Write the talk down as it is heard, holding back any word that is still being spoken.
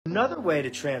Another way to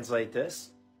translate this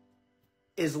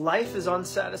is life is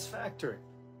unsatisfactory.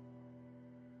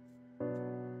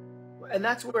 And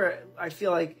that's where I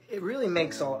feel like it really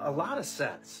makes a lot of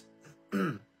sense.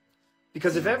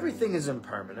 Because if everything is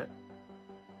impermanent,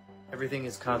 everything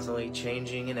is constantly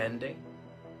changing and ending,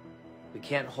 we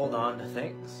can't hold on to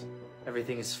things,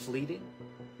 everything is fleeting,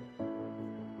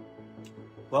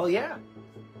 well, yeah,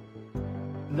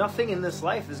 nothing in this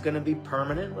life is going to be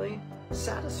permanently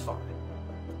satisfying.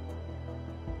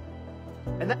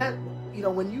 And that,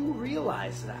 when you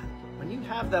realize that, when you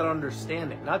have that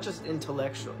understanding, not just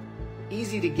intellectually,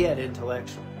 easy to get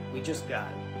intellectually, we just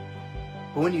got it.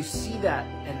 But when you see that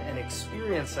and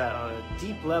experience that on a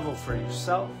deep level for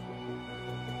yourself,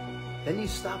 then you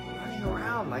stop running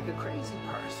around like a crazy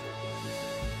person,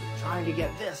 trying to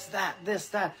get this,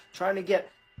 that, trying to get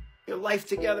your life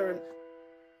together in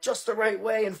just the right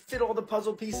way and fit all the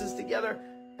puzzle pieces together,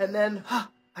 and then,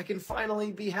 I can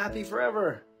finally be happy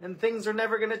forever, and things are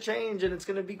never going to change, and it's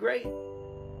going to be great.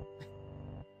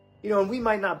 And we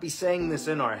might not be saying this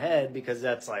in our head because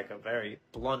that's like a very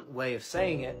blunt way of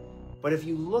saying it, but if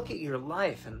you look at your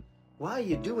life and why are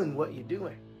you doing what you're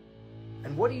doing?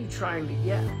 And what are you trying to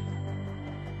get?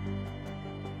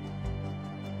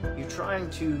 You're trying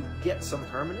to get some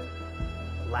permanent,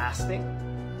 lasting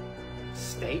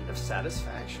state of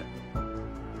satisfaction.